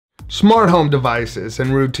Smart home devices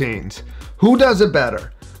and routines. Who does it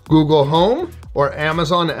better? Google Home or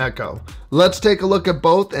Amazon Echo? Let's take a look at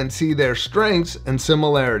both and see their strengths and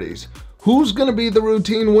similarities. Who's going to be the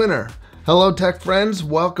routine winner? Hello tech friends,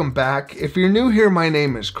 welcome back. If you're new here, my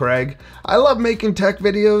name is Craig. I love making tech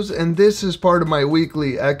videos and this is part of my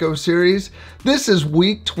weekly Echo series. This is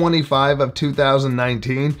week 25 of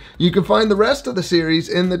 2019. You can find the rest of the series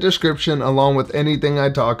in the description along with anything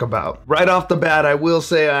I talk about. Right off the bat, I will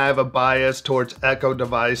say I have a bias towards Echo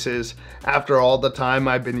devices after all the time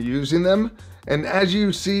I've been using them. And as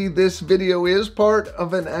you see, this video is part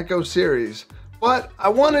of an Echo series. But I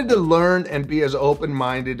wanted to learn and be as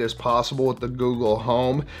open-minded as possible with the Google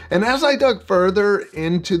Home. And as I dug further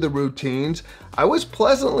into the routines, I was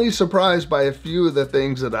pleasantly surprised by a few of the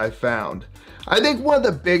things that I found. I think one of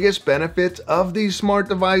the biggest benefits of these smart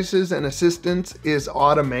devices and assistants is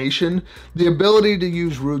automation, the ability to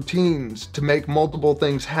use routines to make multiple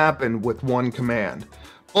things happen with one command.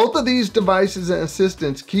 Both of these devices and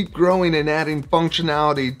assistants keep growing and adding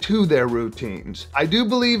functionality to their routines. I do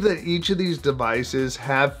believe that each of these devices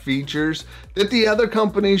have features that the other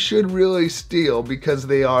companies should really steal because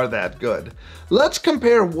they are that good. Let's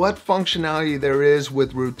compare what functionality there is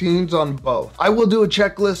with routines on both. I will do a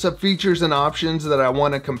checklist of features and options that I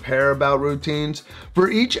want to compare about routines. For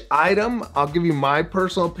each item, I'll give you my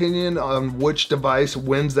personal opinion on which device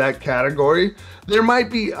wins that category. There might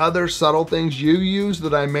be other subtle things you use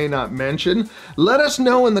that I may not mention. Let us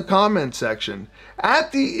know in the comment section.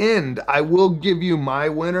 At the end, I will give you my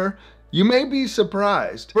winner. You may be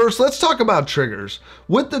surprised. First, let's talk about triggers.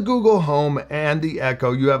 With the Google Home and the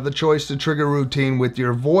Echo, you have the choice to trigger routine with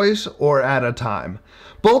your voice or at a time.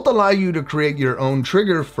 Both allow you to create your own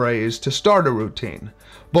trigger phrase to start a routine.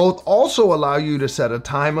 Both also allow you to set a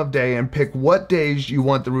time of day and pick what days you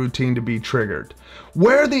want the routine to be triggered.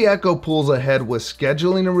 Where the Echo pulls ahead with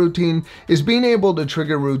scheduling a routine is being able to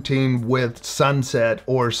trigger routine with sunset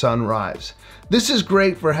or sunrise. This is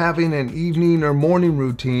great for having an evening or morning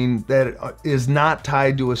routine that is not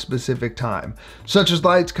tied to a specific time, such as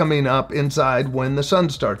lights coming up inside when the sun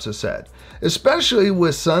starts to set. Especially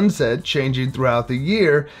with sunset changing throughout the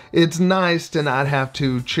year, it's nice to not have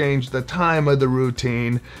to change the time of the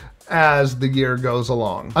routine as the year goes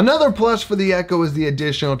along. Another plus for the Echo is the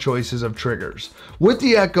additional choices of triggers. With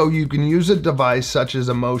the Echo, you can use a device such as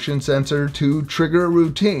a motion sensor to trigger a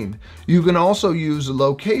routine. You can also use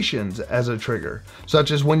locations as a trigger,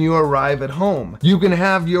 such as when you arrive at home. You can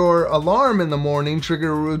have your alarm in the morning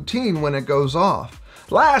trigger a routine when it goes off.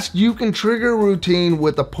 Last, you can trigger a routine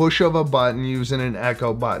with a push of a button using an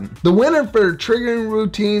Echo button. The winner for triggering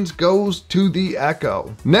routines goes to the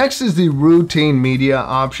Echo. Next is the routine media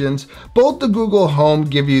options. Both the Google Home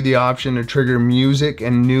give you the option to trigger music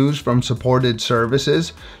and news from supported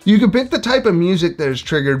services. You can pick the type of music that is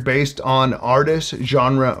triggered based on artist,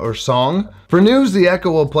 genre, or song. For news, the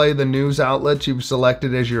Echo will play the news outlets you've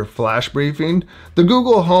selected as your flash briefing. The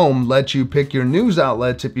Google Home lets you pick your news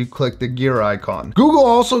outlets if you click the gear icon. Google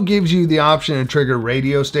also gives you the option to trigger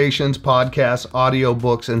radio stations, podcasts,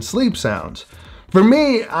 audiobooks, and sleep sounds. For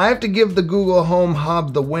me, I have to give the Google Home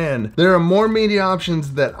Hub the win. There are more media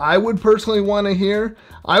options that I would personally want to hear.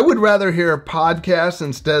 I would rather hear podcasts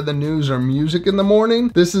instead of the news or music in the morning.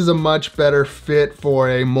 This is a much better fit for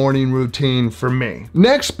a morning routine for me.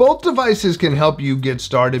 Next, both devices can help you get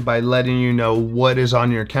started by letting you know what is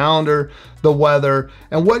on your calendar, the weather,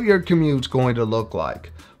 and what your commute's going to look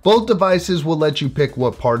like. Both devices will let you pick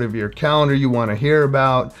what part of your calendar you want to hear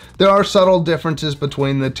about. There are subtle differences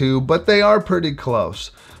between the two, but they are pretty close.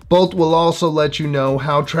 Both will also let you know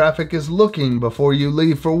how traffic is looking before you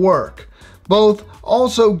leave for work. Both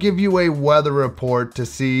also give you a weather report to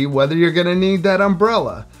see whether you're going to need that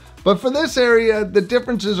umbrella. But for this area, the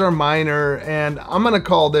differences are minor, and I'm going to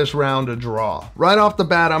call this round a draw. Right off the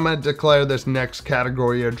bat, I'm going to declare this next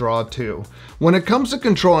category a draw too. When it comes to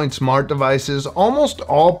controlling smart devices, almost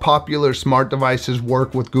all popular smart devices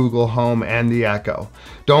work with Google Home and the Echo.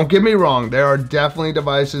 Don't get me wrong, there are definitely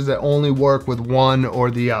devices that only work with one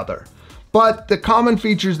or the other. But the common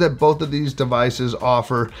features that both of these devices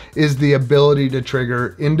offer is the ability to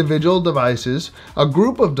trigger individual devices, a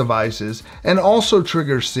group of devices, and also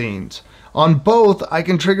trigger scenes. On both, I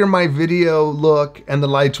can trigger my video look and the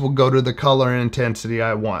lights will go to the color and intensity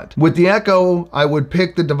I want. With the Echo, I would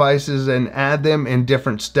pick the devices and add them in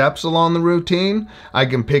different steps along the routine. I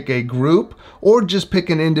can pick a group or just pick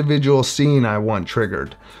an individual scene I want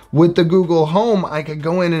triggered. With the Google Home, I could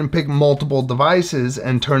go in and pick multiple devices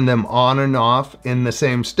and turn them on and off in the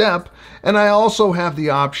same step, and I also have the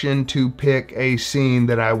option to pick a scene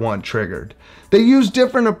that I want triggered. They use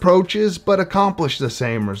different approaches but accomplish the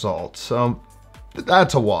same results. So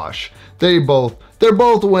That's a wash. They're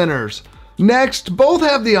both winners. Next, both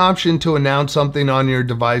have the option to announce something on your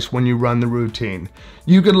device when you run the routine.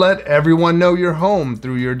 You can let everyone know you're home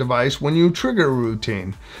through your device when you trigger a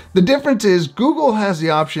routine. The difference is Google has the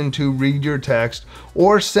option to read your text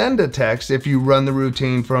or send a text if you run the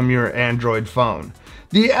routine from your Android phone.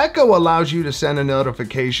 The Echo allows you to send a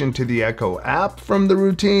notification to the Echo app from the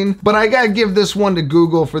routine, but I gotta give this one to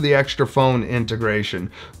Google for the extra phone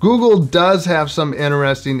integration. Google does have some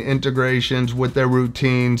interesting integrations with their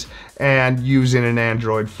routines and using an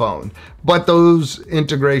Android phone, but those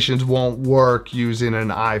integrations won't work using an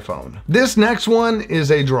iPhone. This next one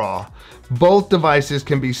is a draw. Both devices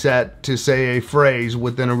can be set to say a phrase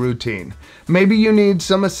within a routine. Maybe you need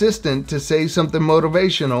some assistant to say something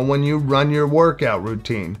motivational when you run your workout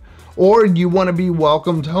routine. Or you want to be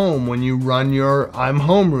welcomed home when you run your I'm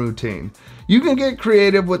home routine. You can get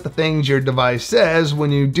creative with the things your device says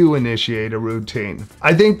when you do initiate a routine.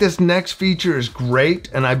 I think this next feature is great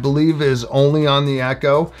and I believe is only on the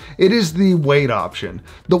Echo. It is the wait option.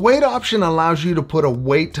 The wait option allows you to put a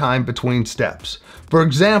wait time between steps. For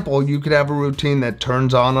example, you could have a routine that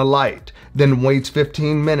turns on a light, then waits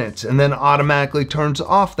 15 minutes, and then automatically turns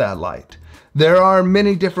off that light. There are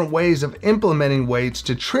many different ways of implementing waits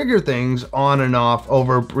to trigger things on and off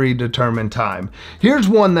over a predetermined time. Here's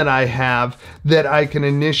one that I have that I can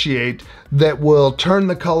initiate that will turn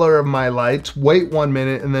the color of my lights, wait 1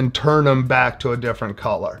 minute, and then turn them back to a different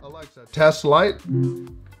color. Alexa, test light.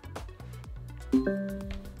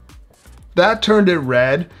 That turned it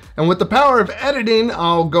red, and with the power of editing,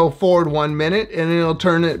 I'll go forward 1 minute and it'll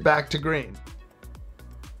turn it back to green.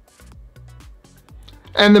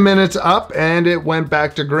 And the minute's up and it went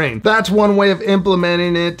back to green. That's one way of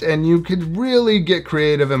implementing it, and you could really get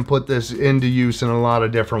creative and put this into use in a lot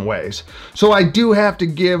of different ways. So I do have to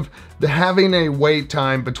give having a wait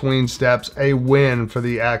time between steps a win for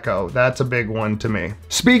the Echo. That's a big one to me.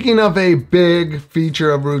 Speaking of a big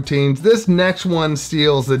feature of routines, this next one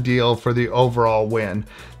seals the deal for the overall win.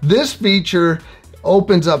 This feature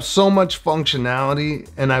opens up so much functionality,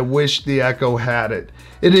 and I wish the Echo had it.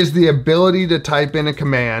 It is the ability to type in a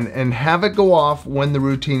command and have it go off when the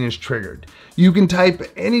routine is triggered. You can type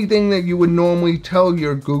anything that you would normally tell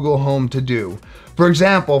your Google Home to do. For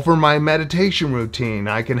example, for my meditation routine,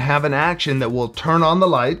 I can have an action that will turn on the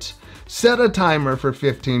lights, set a timer for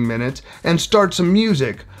 15 minutes, and start some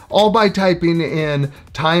music, all by typing in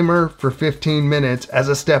timer for 15 minutes as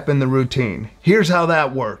a step in the routine. Here's how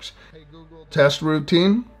that works. Hey Google, test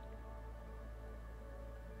routine.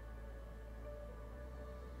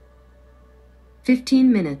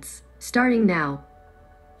 "15 minutes, starting now."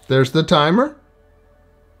 There's the timer.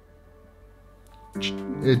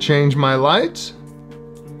 It changed my lights.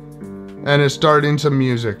 And it's starting some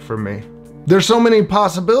music for me. There's so many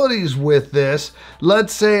possibilities with this.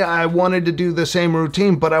 Let's say I wanted to do the same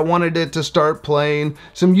routine, but I wanted it to start playing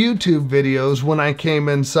some YouTube videos when I came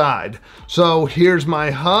inside. So here's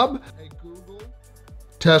my hub. Hey Google,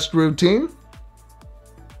 test routine.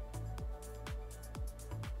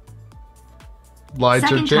 Lights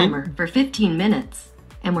Second are changing. timer for 15 minutes.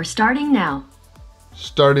 And we're starting now.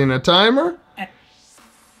 Starting a timer.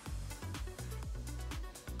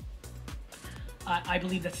 I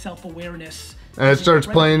believe that self-awareness. And it starts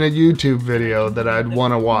playing a YouTube video that I'd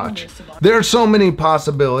want to watch. There are so many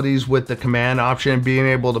possibilities with the command option, being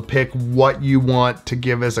able to pick what you want to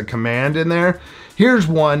give as a command in there. Here's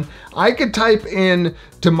one. I could type in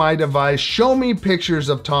to my device, show me pictures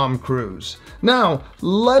of Tom Cruise. Now,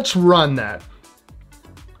 let's run that.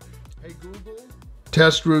 Hey Google,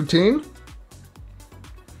 test routine.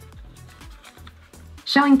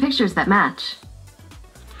 Showing pictures that match.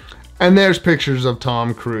 And there's pictures of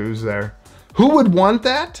Tom Cruise there. Who would want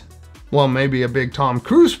that? Well, maybe a big Tom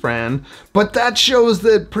Cruise fan, but that shows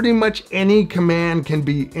that pretty much any command can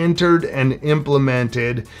be entered and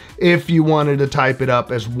implemented if you wanted to type it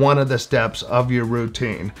up as one of the steps of your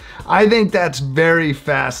routine. I think that's very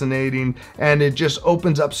fascinating, and it just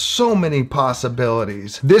opens up so many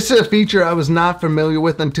possibilities. This is a feature I was not familiar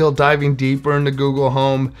with until diving deeper into Google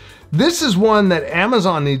Home. This is one that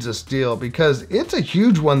Amazon needs to steal because it's a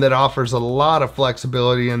huge one that offers a lot of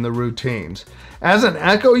flexibility in the routines. As an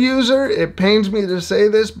Echo user, it pains me to say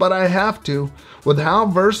this, but I have to. With how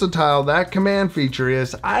versatile that command feature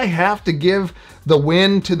is, I have to give the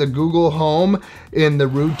win to the Google Home in the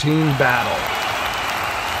routine battle.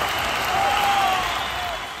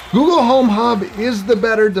 Google Home Hub is the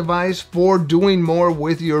better device for doing more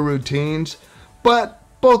with your routines, but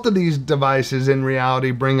both of these devices in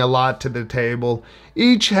reality bring a lot to the table.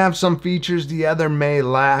 Each have some features the other may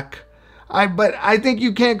lack. But I think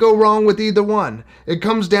you can't go wrong with either one. It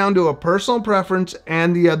comes down to a personal preference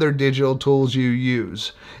and the other digital tools you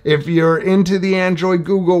use. If you're into the Android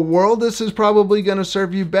Google world, this is probably going to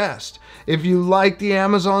serve you best. If you like the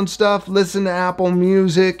Amazon stuff, listen to Apple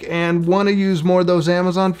Music, and want to use more of those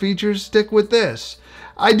Amazon features, stick with this.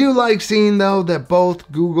 I do like seeing though that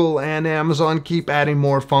both Google and Amazon keep adding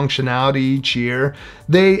more functionality each year.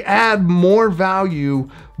 They add more value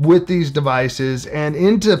with these devices and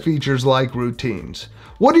into features like routines.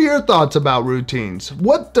 What are your thoughts about routines?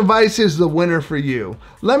 What device is the winner for you?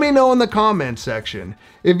 Let me know in the comments section.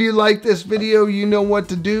 If you like this video, you know what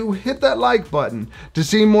to do. Hit that like button. To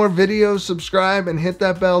see more videos, subscribe and hit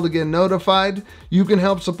that bell to get notified. You can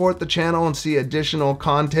help support the channel and see additional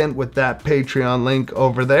content with that Patreon link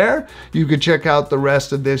over there. You can check out the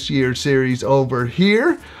rest of this year's series over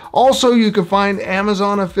here. Also, you can find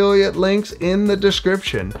Amazon affiliate links in the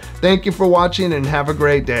description. Thank you for watching and have a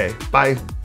great day. Bye.